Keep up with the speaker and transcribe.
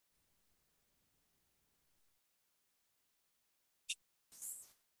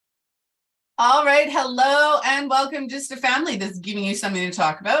All right. Hello and welcome Just a Family. This is giving you something to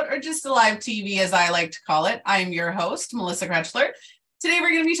talk about, or just a live TV, as I like to call it. I'm your host, Melissa Krechler. Today,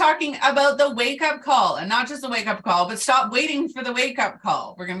 we're going to be talking about the wake-up call, and not just the wake-up call, but stop waiting for the wake-up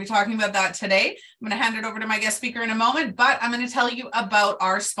call. We're going to be talking about that today. I'm going to hand it over to my guest speaker in a moment, but I'm going to tell you about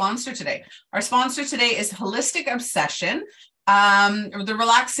our sponsor today. Our sponsor today is Holistic Obsession. The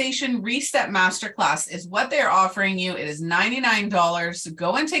Relaxation Reset Masterclass is what they're offering you. It is $99. So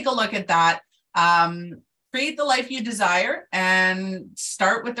go and take a look at that. Create the life you desire and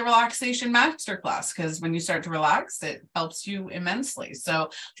start with the Relaxation Masterclass, because when you start to relax, it helps you immensely. So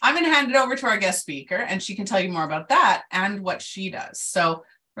I'm going to hand it over to our guest speaker, and she can tell you more about that and what she does. So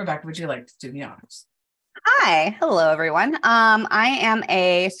Rebecca, would you like to do the honors? Hi. Hello, everyone. I am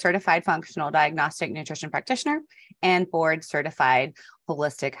a certified functional diagnostic nutrition practitioner and board certified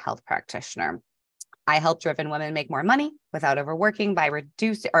holistic health practitioner. I help driven women make more money without overworking by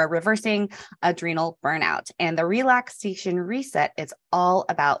reversing adrenal burnout. And the Relaxation Reset is all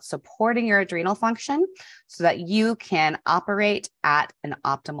about supporting your adrenal function so that you can operate at an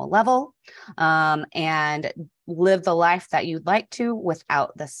optimal level and live the life that you'd like to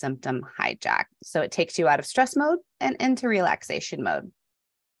without the symptom hijack. So it takes you out of stress mode and into relaxation mode.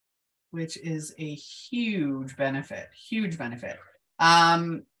 Which is a huge benefit,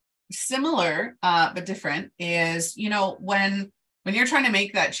 Similar, but different is, when you're trying to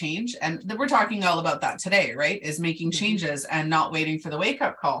make that change, and we're talking all about that today, right? Is making changes and not waiting for the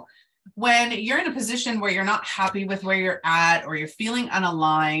wake-up call. When you're in a position where you're not happy with where you're at, or you're feeling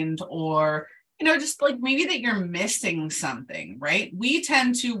unaligned, or, just like maybe that you're missing something, right? We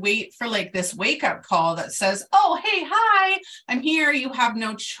tend to wait for like this wake-up call that says, oh, hey, hi, I'm here. You have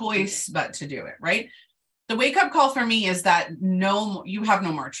no choice but to do it, right? The wake-up call for me is that you have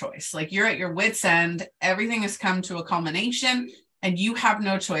no more choice. Like, you're at your wit's end, everything has come to a culmination, and you have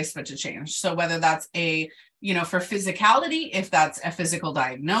no choice but to change. So whether that's for physicality, if that's a physical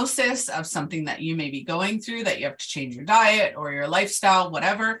diagnosis of something that you may be going through, that you have to change your diet or your lifestyle,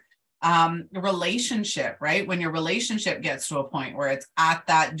 whatever, relationship, right? When your relationship gets to a point where it's at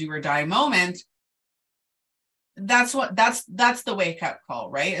that do or die moment, that's the wake-up call,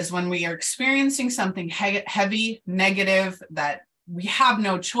 right? Is when we are experiencing something heavy, negative, that we have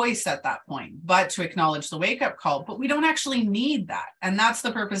no choice at that point but to acknowledge the wake-up call. But we don't actually need that. And that's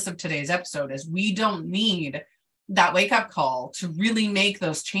the purpose of today's episode, is we don't need that wake-up call to really make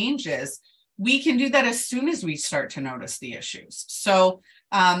those changes. We can do that as soon as we start to notice the issues. So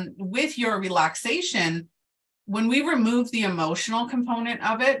with your relaxation, when we remove the emotional component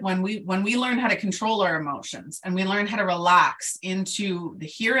of it, when we learn how to control our emotions and we learn how to relax into the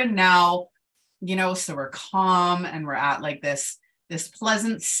here and now, so we're calm and we're at like this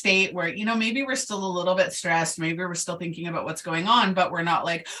pleasant state where, maybe we're still a little bit stressed, maybe we're still thinking about what's going on, but we're not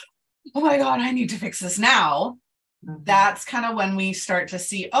like, oh my God, I need to fix this now. Mm-hmm. That's kind of when we start to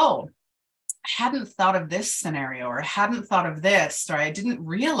see, oh, I hadn't thought of this scenario, or hadn't thought of this, or I didn't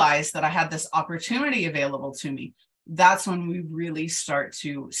realize that I had this opportunity available to me. That's when we really start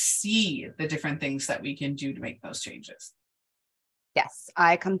to see the different things that we can do to make those changes. Yes,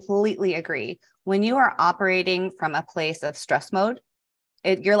 I completely agree. When you are operating from a place of stress mode,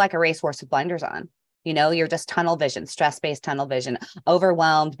 you're like a racehorse with blinders on. You're just tunnel vision, stress-based tunnel vision,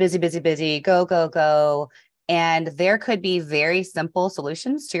 overwhelmed, busy, go, go, go. And there could be very simple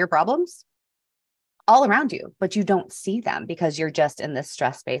solutions to your problems all around you, but you don't see them because you're just in this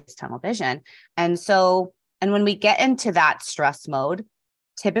stress-based tunnel vision. And when we get into that stress mode,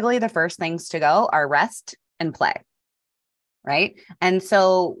 typically the first things to go are rest and play, right? And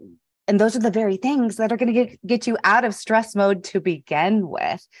those are the very things that are going to get you out of stress mode to begin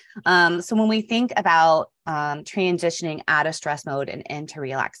with. So when we think about transitioning out of stress mode and into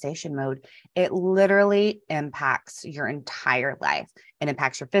relaxation mode, it literally impacts your entire life. It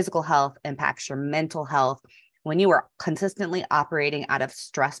impacts your physical health, impacts your mental health. When you are consistently operating out of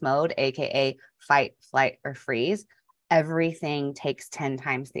stress mode, AKA fight, flight, or freeze, everything takes 10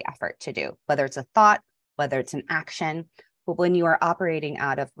 times the effort to do, whether it's a thought, whether it's an action. But when you are operating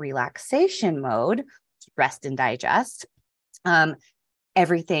out of relaxation mode, rest and digest,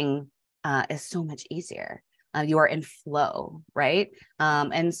 everything is so much easier. You are in flow, right?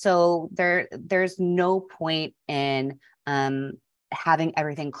 And so there's no point in having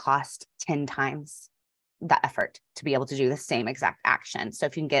everything cost 10 times the effort to be able to do the same exact action. So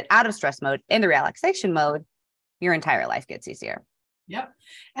if you can get out of stress mode into relaxation mode, your entire life gets easier. Yep.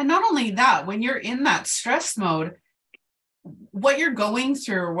 And not only that, when you're in that stress mode, what you're going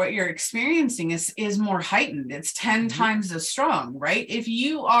through, what you're experiencing is more heightened. It's 10 times as strong, right? If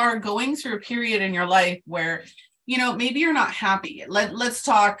you are going through a period in your life where, maybe you're not happy. Let's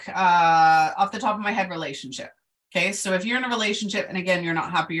talk off the top of my head, relationship. Okay. So if you're in a relationship and again, you're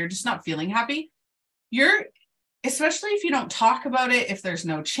not happy, you're just not feeling happy, especially if you don't talk about it, if there's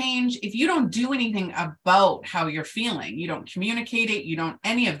no change, if you don't do anything about how you're feeling, you don't communicate it, you don't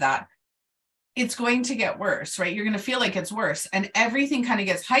any of that, it's going to get worse, right? You're going to feel like it's worse. And everything kind of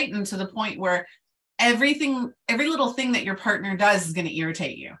gets heightened to the point where every little thing that your partner does is going to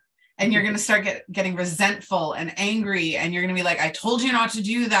irritate you. And you're going to start getting resentful and angry. And you're going to be like, I told you not to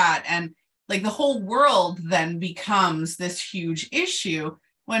do that. And like the whole world then becomes this huge issue,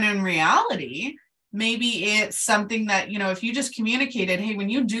 when in reality, maybe it's something that, if you just communicated, hey, when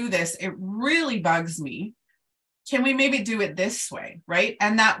you do this, it really bugs me. Can we maybe do it this way? Right.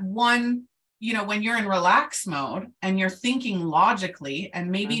 And that one, when you're in relax mode and you're thinking logically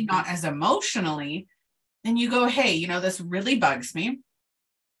and maybe not as emotionally, then you go, hey, this really bugs me.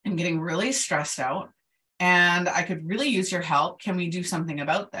 I'm getting really stressed out and I could really use your help. Can we do something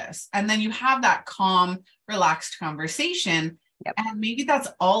about this? And then you have that calm, relaxed conversation. Yep. And maybe that's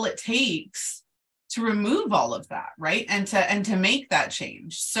all it takes to remove all of that, right? And to make that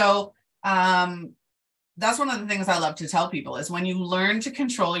change. So that's one of the things I love to tell people is when you learn to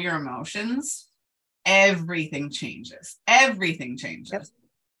control your emotions, everything changes. Everything changes.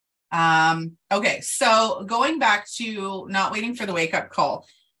 Yep. Okay. So going back to not waiting for the wake-up call.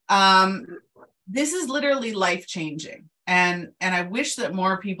 This is literally life-changing. And I wish that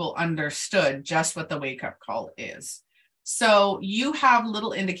more people understood just what the wake-up call is. So you have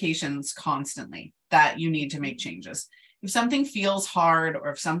little indications constantly that you need to make changes. If something feels hard or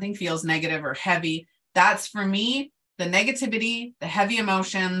if something feels negative or heavy, that's for me, the negativity, the heavy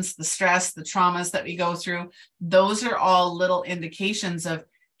emotions, the stress, the traumas that we go through. Those are all little indications of,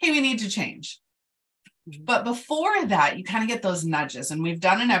 hey, we need to change. But before that, you kind of get those nudges. And we've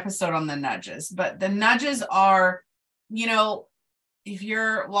done an episode on the nudges, but the nudges are, if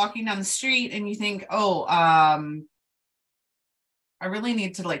you're walking down the street and you think, oh, I really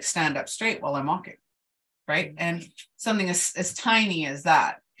need to like stand up straight while I'm walking, right? And something as tiny as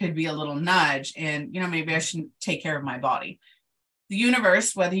that could be a little nudge. And, maybe I shouldn't take care of my body. The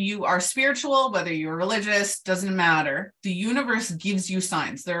universe, whether you are spiritual, whether you're religious, doesn't matter. The universe gives you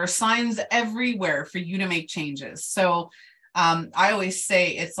signs. There are signs everywhere for you to make changes. So I always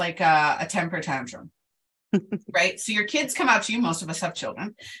say it's like a temper tantrum, right? So your kids come out to you. Most of us have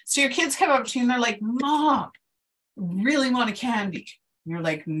children. So your kids come up to you and they're like, Mom, really want a candy. And you're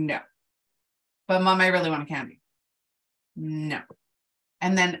like, no. But Mom, I really want a candy. No.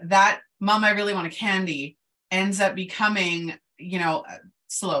 And then that Mom, I really want a candy ends up becoming,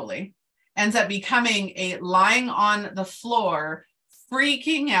 slowly ends up becoming a lying on the floor,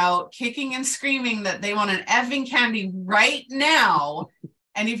 freaking out, kicking and screaming that they want an effing candy right now.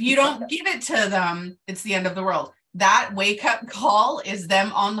 And if you don't give it to them, it's the end of the world. That wake up call is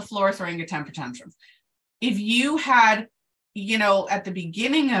them on the floor throwing a temper tantrum. If you had, at the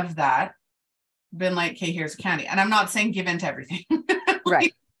beginning of that, been like, okay, here's candy. And I'm not saying give in to everything.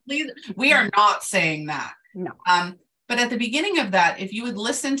 Right. Please, we are not saying that. No. But at the beginning of that, if you would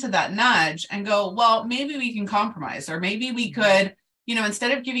listen to that nudge and go, well, maybe we can compromise, or maybe we could,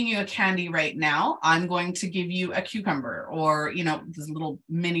 instead of giving you a candy right now, I'm going to give you a cucumber or, these little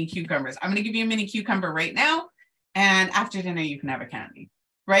mini cucumbers. I'm going to give you a mini cucumber right now. And after dinner, you can have a candy.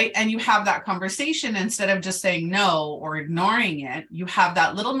 Right. And you have that conversation instead of just saying no or ignoring it. You have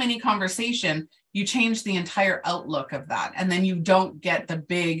that little mini conversation. You change the entire outlook of that. And then you don't get the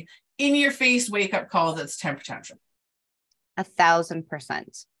big in your face wake up call that's temper tantrum.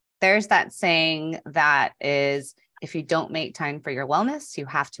 1,000%. There's that saying that is, if you don't make time for your wellness, you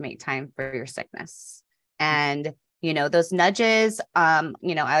have to make time for your sickness. And, those nudges, I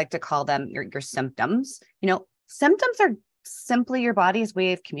like to call them your symptoms. Symptoms are simply your body's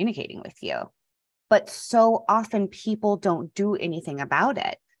way of communicating with you. But so often people don't do anything about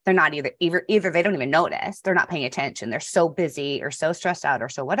it. They're not either they don't even notice, they're not paying attention. They're so busy or so stressed out or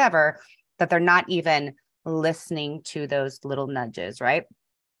so whatever that they're not even listening to those little nudges, right?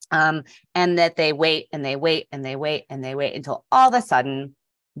 And that they wait and they wait and they wait and they wait until all of a sudden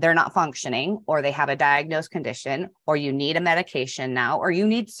they're not functioning, or they have a diagnosed condition, or you need a medication now, or you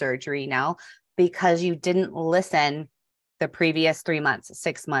need surgery now because you didn't listen the previous 3 months,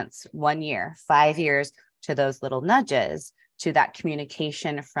 6 months, 1 year, 5 years to those little nudges, to that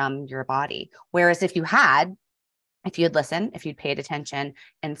communication from your body. Whereas if you'd listen, if you'd paid attention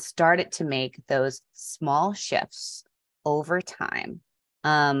and started to make those small shifts over time,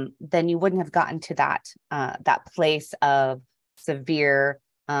 then you wouldn't have gotten to that place of severe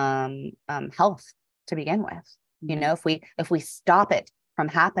health to begin with. If we stop it from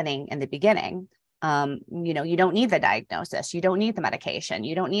happening in the beginning, You don't need the diagnosis. You don't need the medication.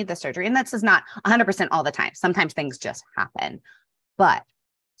 You don't need the surgery. And this is not 100% all the time. Sometimes things just happen. But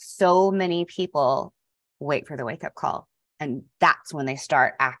so many people wait for the wake-up call. And that's when they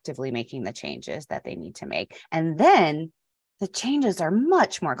start actively making the changes that they need to make. And then the changes are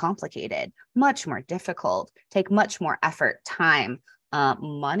much more complicated, much more difficult, take much more effort, time,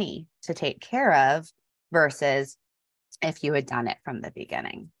 money to take care of versus if you had done it from the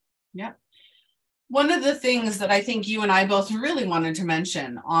beginning. Yeah. One of the things that I think you and I both really wanted to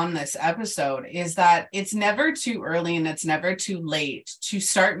mention on this episode is that it's never too early and it's never too late to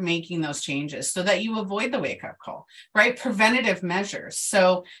start making those changes so that you avoid the wake-up call, right? Preventative measures.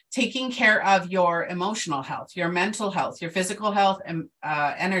 So taking care of your emotional health, your mental health, your physical health, and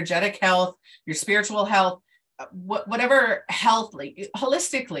energetic health, your spiritual health, whatever health,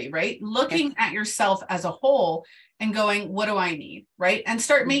 holistically, right? Looking at yourself as a whole and going, what do I need, right? And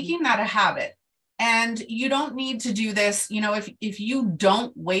start making that a habit. And you don't need to do this, if you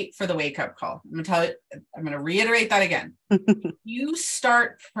don't wait for the wake-up call. I'm going to reiterate that again. You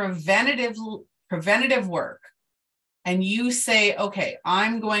start preventative work and you say, okay,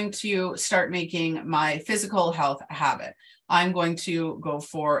 I'm going to start making my physical health a habit. I'm going to go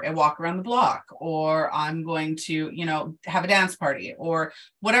for a walk around the block, or I'm going to, have a dance party, or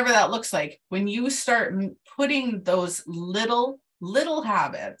whatever that looks like. When you start putting those little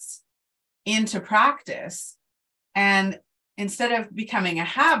habits into practice, and instead of becoming a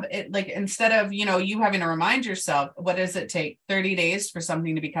habit, instead of you having to remind yourself, what does it take 30 days for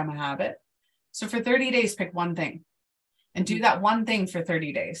something to become a habit? So for 30 days, pick one thing and do that one thing for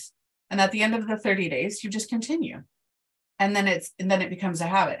 30 days, and at the end of the 30 days you just continue, and then it becomes a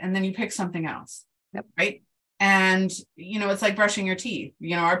habit, and then you pick something else. Yep. Right. And, it's like brushing your teeth.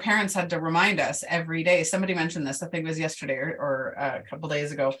 Our parents had to remind us every day. Somebody mentioned this, I think it was yesterday or a couple of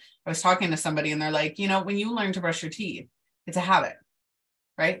days ago. I was talking to somebody and they're like, when you learn to brush your teeth, it's a habit,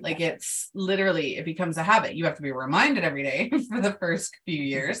 right? Like it's literally, it becomes a habit. You have to be reminded every day for the first few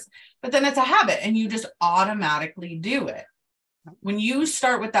years, but then it's a habit and you just automatically do it. When you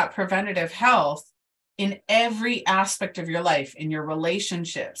start with that preventative health, in every aspect of your life, in your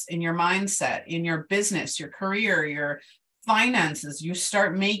relationships, in your mindset, in your business, your career, your finances, you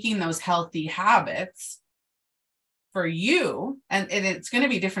start making those healthy habits for you. And it's going to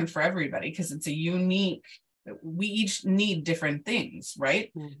be different for everybody because it's we each need different things,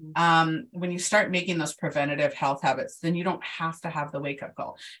 right? Mm-hmm. When you start making those preventative health habits, then you don't have to have the wake-up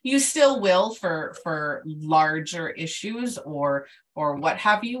call. You still will for larger issues or what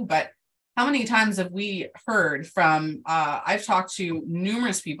have you, but how many times have we heard from, I've talked to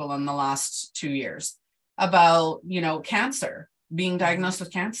numerous people in the last 2 years about, cancer, being diagnosed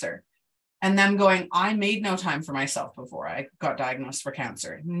with cancer, and them going, I made no time for myself before I got diagnosed for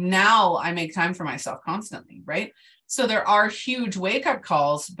cancer. Now I make time for myself constantly, right? So there are huge wake-up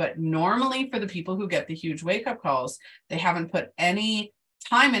calls, but normally for the people who get the huge wake-up calls, they haven't put any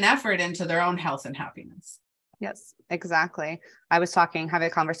time and effort into their own health and happiness. Yes, exactly. I was having a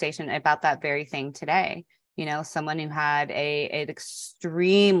conversation about that very thing today. Someone who had an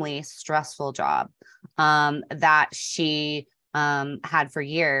extremely stressful job that she had for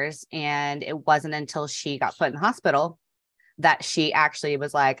years. And it wasn't until she got put in the hospital that she actually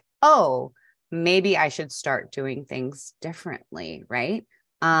was like, oh, maybe I should start doing things differently. Right.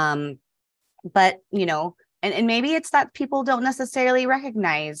 But, and maybe it's that people don't necessarily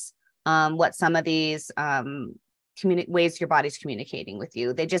recognize what some of these ways your body's communicating with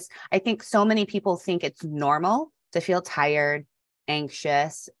you. I think so many people think it's normal to feel tired,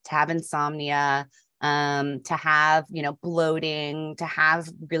 anxious, to have insomnia, to have, bloating, to have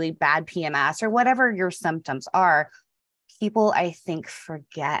really bad PMS or whatever your symptoms are. People, I think,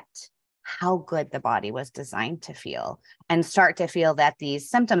 forget how good the body was designed to feel and start to feel that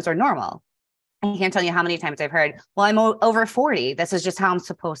these symptoms are normal. I can't tell you how many times I've heard, well, I'm over 40. This is just how I'm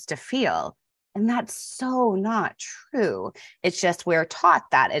supposed to feel. And that's so not true. It's just we're taught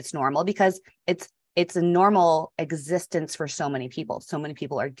that it's normal because it's a normal existence for so many people. So many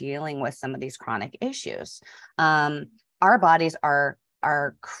people are dealing with some of these chronic issues. Our bodies are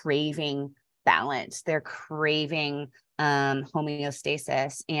craving balance. They're craving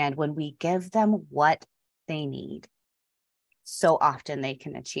homeostasis. And when we give them what they need, so often they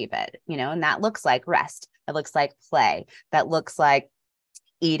can achieve it, and that looks like rest. It looks like play. That looks like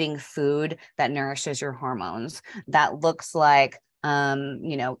eating food that nourishes your hormones. That looks like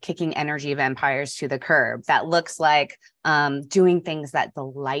kicking energy vampires to the curb. That looks like doing things that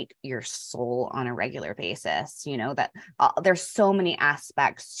delight your soul on a regular basis. That there's so many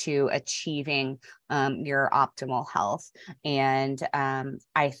aspects to achieving your optimal health. And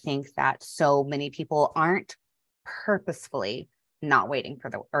I think that so many people aren't purposefully not waiting for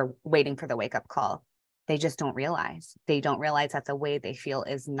the wake up call. They just don't realize. They don't realize that the way they feel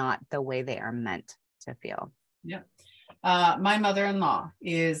is not the way they are meant to feel. Yeah. My mother-in-law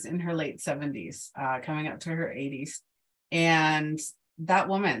is in her late 70s, coming up to her 80s. And that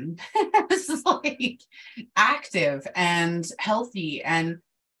woman is like active and healthy. And,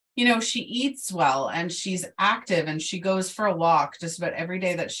 she eats well and she's active and she goes for a walk just about every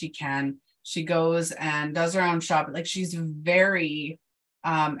day that she can. She goes and does her own shopping. Like, she's very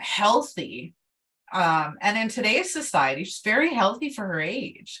healthy. And in today's society, she's very healthy for her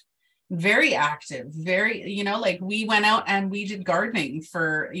age. Very active, very, like we went out and we did gardening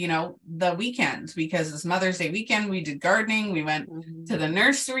for, the weekend, because it's Mother's Day weekend. We did gardening. We went to the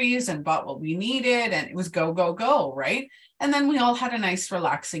nurseries and bought what we needed, and it was go, go, go. Right. And then we all had a nice,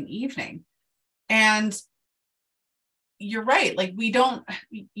 relaxing evening. And you're right. Like,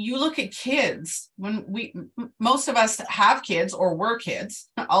 you look at kids most of us have kids or were kids.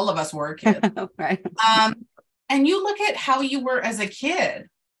 All of us were kids. Right. And you look at how you were as a kid.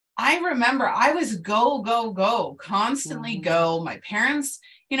 I remember I was go, go, go, constantly go. My parents,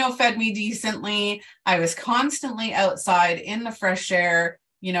 fed me decently. I was constantly outside in the fresh air,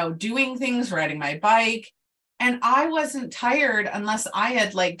 doing things, riding my bike. And I wasn't tired unless I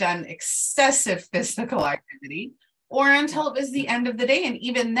had done excessive physical activity, or until it was the end of the day. And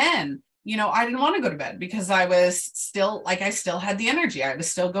even then, I didn't want to go to bed because I was still I still had the energy. I was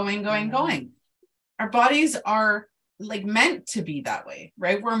still going. Our bodies are meant to be that way,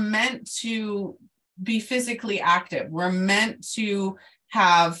 right? We're meant to be physically active. We're meant to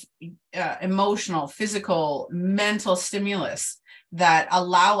have emotional, physical, mental stimulus that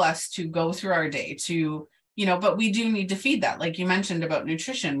allow us to go through our day but we do need to feed that. Like you mentioned about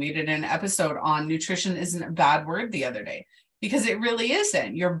nutrition, we did an episode on nutrition isn't a bad word the other day, because it really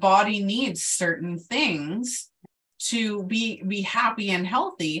isn't. Your body needs certain things to be happy and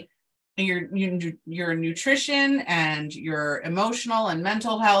healthy. Your nutrition and your emotional and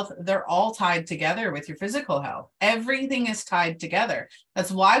mental health, they're all tied together with your physical health. Everything is tied together.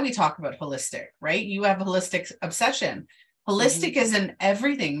 That's why we talk about holistic, right? You have a holistic obsession. Holistic is in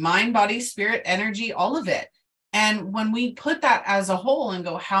everything: mind, body, spirit, energy, all of it. And when we put that as a whole and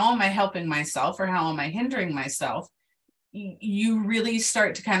go, how am I helping myself or how am I hindering myself? You really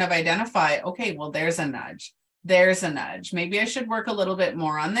start to kind of identify, okay, well, there's a nudge. Maybe I should work a little bit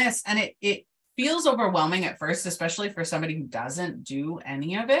more on this. And it feels overwhelming at first, especially for somebody who doesn't do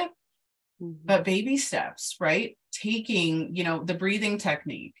any of it. But baby steps, right? Taking, the breathing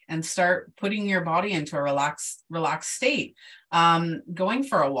technique and start putting your body into a relaxed state, going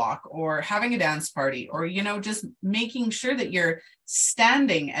for a walk or having a dance party, or, just making sure that you're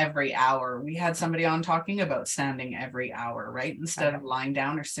standing every hour. We had somebody on talking about standing every hour, right? Instead of lying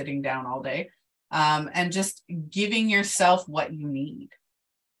down or sitting down all day. And just giving yourself what you need.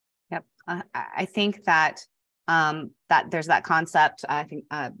 Yep. I think that that there's that concept, I think,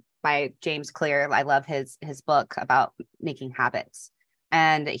 by James Clear. I love his book about making habits.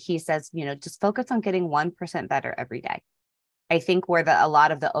 And he says, just focus on getting 1% better every day. I think where a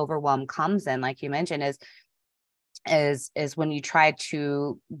lot of the overwhelm comes in, like you mentioned, is when you try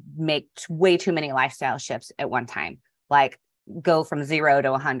to make way too many lifestyle shifts at one time, like go from 0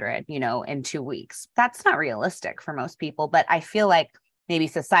 to 100, in 2 weeks. That's not realistic for most people. But I feel like maybe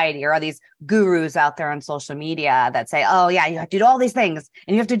society or all these gurus out there on social media that say, oh yeah, you have to do all these things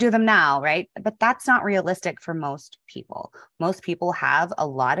and you have to do them now, right? But that's not realistic for most people. Most people have a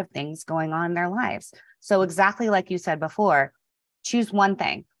lot of things going on in their lives. So exactly like you said before, choose one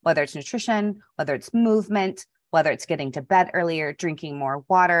thing, whether it's nutrition, whether it's movement, whether it's getting to bed earlier, drinking more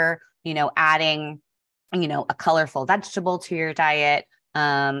water, adding, a colorful vegetable to your diet.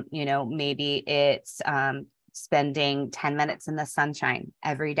 Maybe it's spending 10 minutes in the sunshine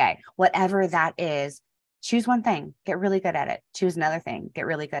every day. Whatever that is, choose one thing, get really good at it. Choose another thing, get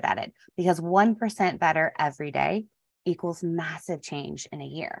really good at it. Because 1% better every day equals massive change in a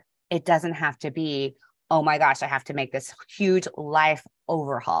year. It doesn't have to be, oh my gosh, I have to make this huge life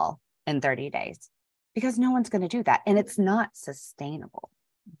overhaul in 30 days. Because no one's going to do that. And it's not sustainable.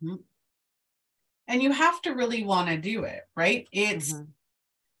 And you have to really want to do it, right? It's,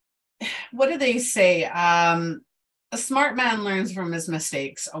 what do they say? A smart man learns from his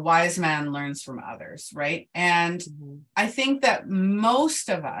mistakes. A wise man learns from others, right? And I think that most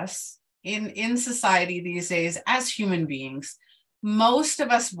of us in society these days, as human beings, most of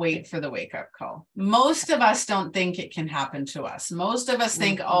us wait for the wake up call. Most of us don't think it can happen to us. Most of us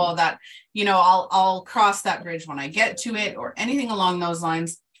think, oh, that, I'll cross that bridge when I get to it, or anything along those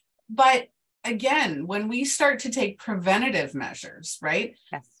lines. But again, when we start to take preventative measures, right?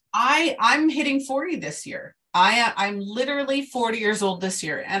 Yes. I'm hitting 40 this year. I'm literally 40 years old this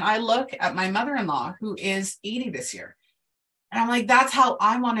year. And I look at my mother-in-law who is 80 this year. And I'm like, that's how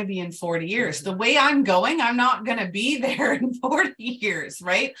I want to be in 40 years. The way I'm going, I'm not going to be there in 40 years,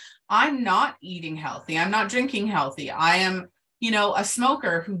 right? I'm not eating healthy. I'm not drinking healthy. I am, a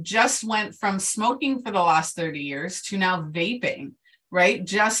smoker who just went from smoking for the last 30 years to now vaping, right?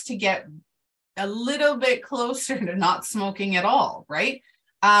 Just to get a little bit closer to not smoking at all, right?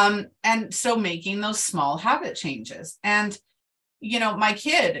 And so making those small habit changes. And, my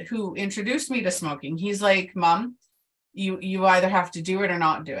kid who introduced me to smoking, he's like, Mom, you either have to do it or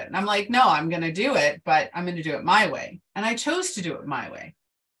not do it. And I'm like, no, I'm going to do it, but I'm going to do it my way. And I chose to do it my way.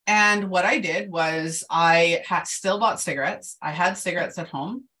 And what I did was I still bought cigarettes. I had cigarettes at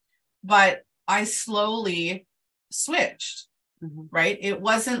home, but I slowly switched, right? It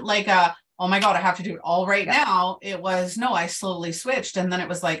wasn't like oh my God, I have to do it all right now. It was, no, I slowly switched. And then it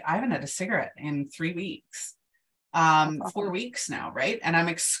was like, I haven't had a cigarette in 3 weeks. 4 weeks now, right? And I'm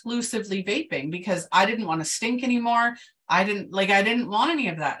exclusively vaping because I didn't want to stink anymore. I didn't want any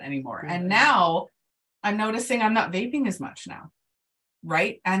of that anymore. And now I'm noticing I'm not vaping as much now,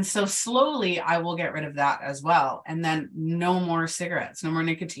 right? And so slowly I will get rid of that as well. And then no more cigarettes, no more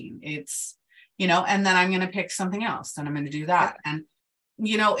nicotine. It's, and then I'm going to pick something else and I'm going to do that. And,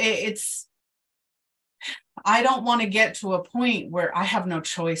 I don't want to get to a point where I have no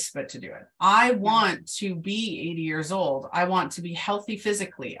choice but to do it. I want to be 80 years old. I want to be healthy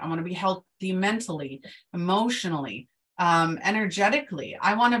physically. I want to be healthy mentally, emotionally, energetically.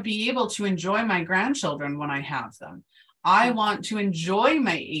 I want to be able to enjoy my grandchildren when I have them. I want to enjoy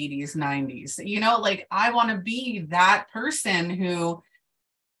my 80s, 90s. I want to be that person who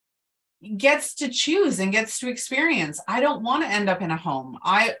gets to choose and gets to experience. I don't want to end up in a home.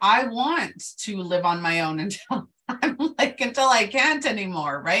 I want to live on my own until until I can't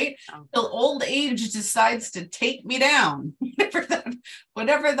anymore, right? Till old age decides to take me down,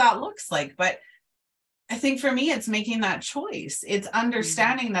 whatever that looks like. But I think for me, it's making that choice. It's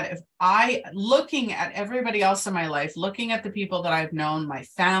understanding that if looking at everybody else in my life, looking at the people that I've known, my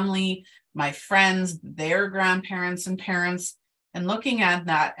family, my friends, their grandparents and parents, and looking at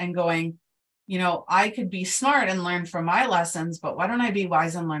that and going, I could be smart and learn from my lessons, but why don't I be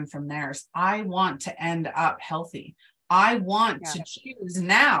wise and learn from theirs? I want to end up healthy. I want to choose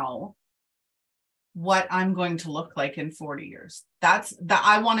now what I'm going to look like in 40 years.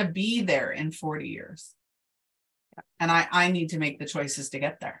 I want to be there in 40 years. And I need to make the choices to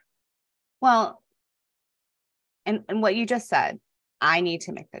get there. Well, and what you just said, I need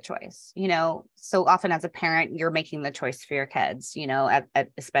to make the choice. So often as a parent, you're making the choice for your kids,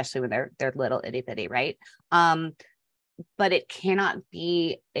 especially when they're little itty bitty, right? But it cannot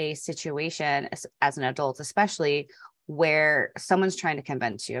be a situation as an adult, especially where someone's trying to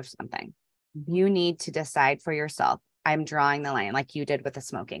convince you of something. You need to decide for yourself. I'm drawing the line, like you did with the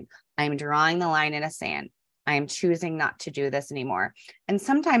smoking. I'm drawing the line in the sand. I'm choosing not to do this anymore. And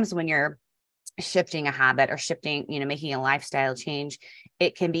sometimes when you're shifting a habit or making a lifestyle change,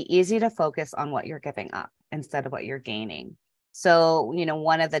 it can be easy to focus on what you're giving up instead of what you're gaining. So,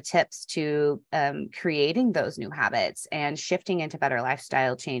 one of the tips to creating those new habits and shifting into better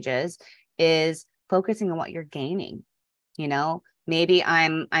lifestyle changes is focusing on what you're gaining. Maybe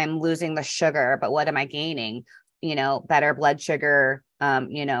I'm losing the sugar, but what am I gaining? Better blood sugar,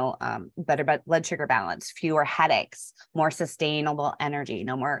 better blood sugar balance, fewer headaches, more sustainable energy,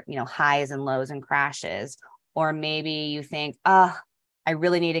 no more, highs and lows and crashes. Or maybe you think, I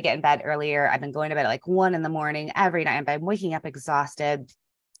really need to get in bed earlier. I've been going to bed at like 1 a.m. every night. I'm waking up exhausted,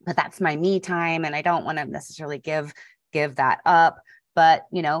 but that's my me time. And I don't want to necessarily give that up, but,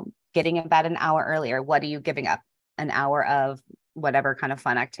 getting in bed an hour earlier, what are you giving up? An hour of whatever kind of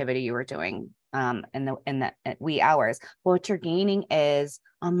fun activity you were doing in the wee hours. What you're gaining is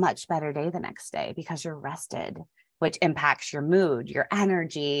a much better day the next day because you're rested, which impacts your mood, your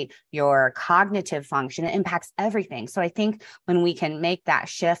energy, your cognitive function. It impacts everything. So I think when we can make that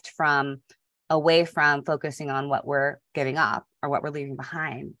shift away from focusing on what we're giving up or what we're leaving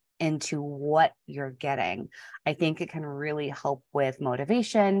behind into what you're getting, I think it can really help with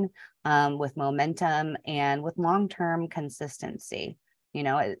motivation, with momentum, and with long-term consistency,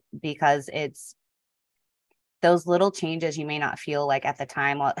 because it's those little changes you may not feel like at the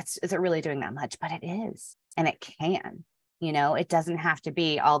time, well, is it really doing that much? But it is, and it can. It doesn't have to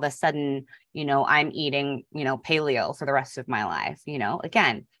be all of a sudden, I'm eating, paleo for the rest of my life.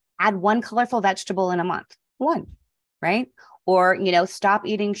 Again, add one colorful vegetable in a month, one, right? Or, stop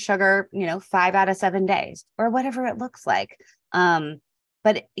eating sugar, 5 out of 7 days or whatever it looks like.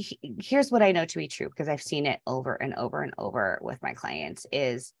 But here's what I know to be true, because I've seen it over and over and over with my clients,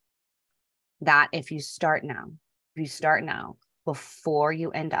 is that if you start now before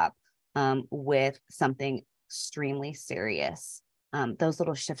you end up with something extremely serious, those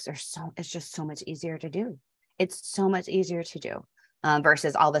little shifts it's just so much easier to do. It's so much easier to do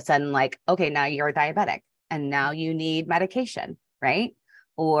versus all of a sudden, like, okay, now you're diabetic and now you need medication, right?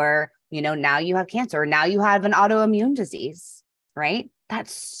 Or, now you have cancer, or now you have an autoimmune disease, right?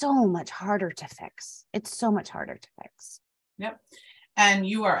 That's so much harder to fix. It's so much harder to fix. Yep. And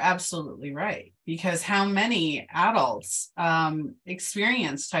you are absolutely right, because how many adults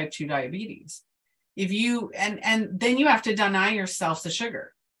experience type 2 diabetes? If you, and then you have to deny yourself the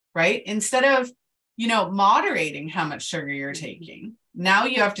sugar, right? Instead of, moderating how much sugar you're taking, now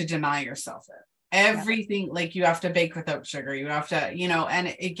you have to deny yourself it. Everything, like you have to bake without sugar, you have to,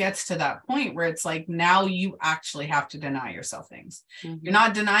 and it gets to that point where it's like, now you actually have to deny yourself things. You're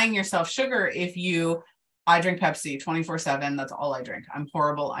not denying yourself sugar if I drink Pepsi 24/7. That's all I drink. I'm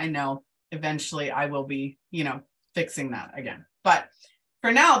horrible. I know eventually I will be, fixing that again. But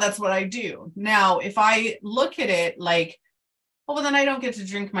for now, that's what I do. Now, if I look at it like, oh, well, then I don't get to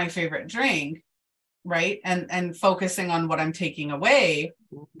drink my favorite drink, right? And focusing on what I'm taking away,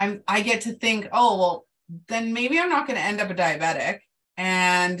 I get to think, oh, well, then maybe I'm not going to end up a diabetic.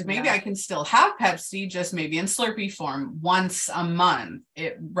 And maybe I can still have Pepsi, just maybe in Slurpee form once a month,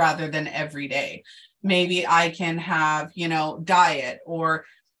 rather than every day. Maybe I can have, diet, or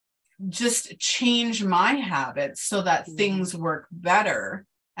just change my habits so that things work better.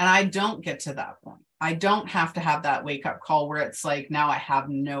 And I don't get to that point. I don't have to have that wake up call where it's like, now I have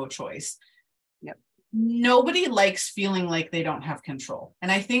no choice. Yep. Nobody likes feeling like they don't have control.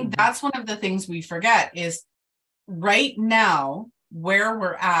 And I think that's one of the things we forget is right now, where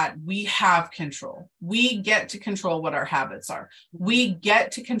we're at, we have control. We get to control what our habits are. We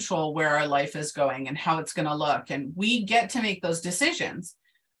get to control where our life is going and how it's going to look. And we get to make those decisions.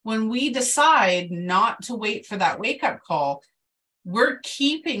 When we decide not to wait for that wake-up call, we're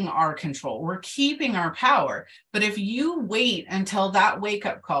keeping our control. We're keeping our power. But if you wait until that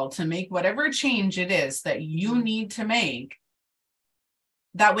wake-up call to make whatever change it is that you need to make,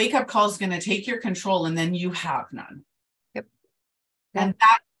 that wake-up call is going to take your control, and then you have none. And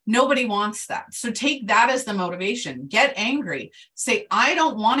that nobody wants that. So take that as the motivation. Get angry. Say, I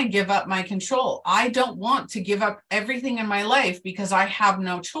don't want to give up my control. I don't want to give up everything in my life because I have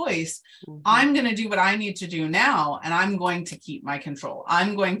no choice. I'm going to do what I need to do now, and I'm going to keep my control.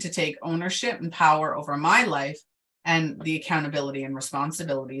 I'm going to take ownership and power over my life and the accountability and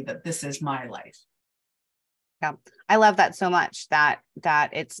responsibility that this is my life. Yeah. I love that so much, that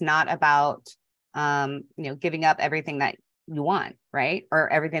it's not about, giving up everything that you want, right?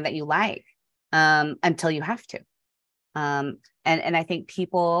 Or everything that you like, until you have to. And I think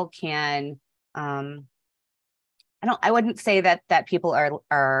people can, I wouldn't say that people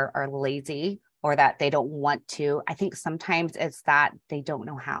are lazy or that they don't want to. I think sometimes it's that they don't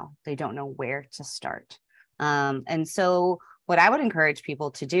know how, they don't know where to start. And so what I would encourage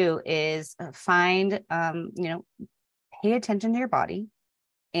people to do is find, pay attention to your body,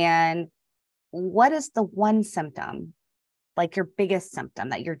 and what is the one symptom, like your biggest symptom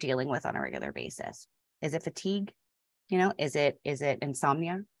that you're dealing with on a regular basis? Is it fatigue? Is it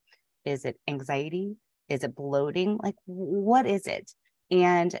insomnia? Is it anxiety? Is it bloating? Like, what is it?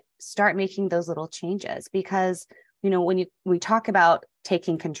 And start making those little changes, because, when we talk about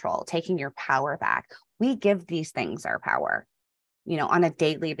taking control, taking your power back, we give these things our power, on a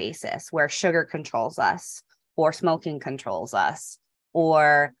daily basis, where sugar controls us, or smoking controls us,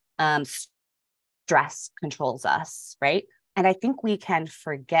 or stress controls us, right? And I think we can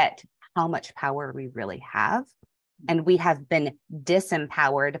forget how much power we really have. And we have been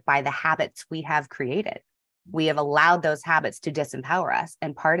disempowered by the habits we have created. We have allowed those habits to disempower us.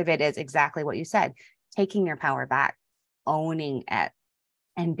 And part of it is exactly what you said, taking your power back, owning it,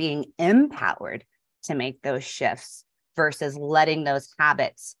 and being empowered to make those shifts versus letting those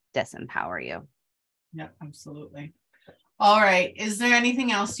habits disempower you. Yeah, absolutely. All right. Is there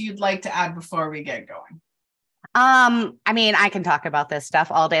anything else you'd like to add before we get going? I can talk about this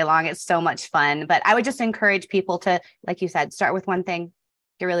stuff all day long. It's so much fun, but I would just encourage people to, like you said, start with one thing,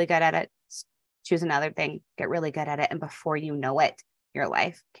 get really good at it, choose another thing, get really good at it. And before you know it, your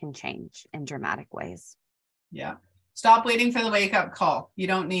life can change in dramatic ways. Yeah. Stop waiting for the wake up call. You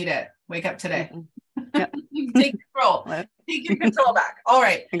don't need it. Wake up today. Yep. Take control. Take your control back. All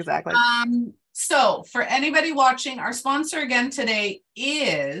right. Exactly. So for anybody watching, our sponsor again today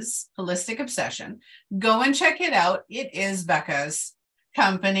is Holistic Obsession. Go and check it out. It is Becca's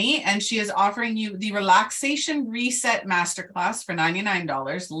company, and she is offering you the Relaxation Reset Masterclass for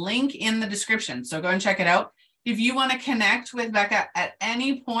 $99. Link in the description. So go and check it out. If you want to connect with Becca at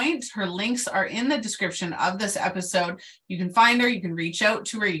any point, her links are in the description of this episode. You can find her, you can reach out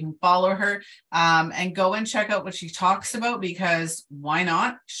to her, you can follow her, and go and check out what she talks about, because why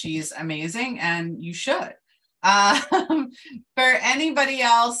not? She's amazing and you should. For anybody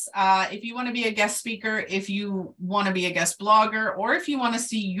else, if you want to be a guest speaker, if you want to be a guest blogger, or if you want to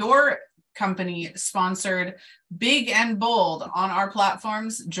see your company sponsored big and bold on our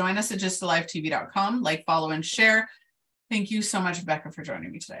platforms, join us at justalivetv.com. Like, follow, and share. Thank you so much, Becca, for joining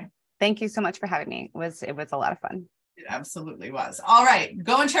me today. Thank you so much for having me. It was a lot of fun. It absolutely was. All right,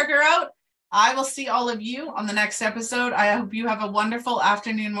 go and check her out. I will see all of you on the next episode. I hope you have a wonderful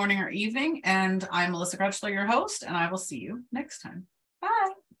afternoon, morning, or evening. And I'm Melissa Crutchler, your host, and I will see you next time.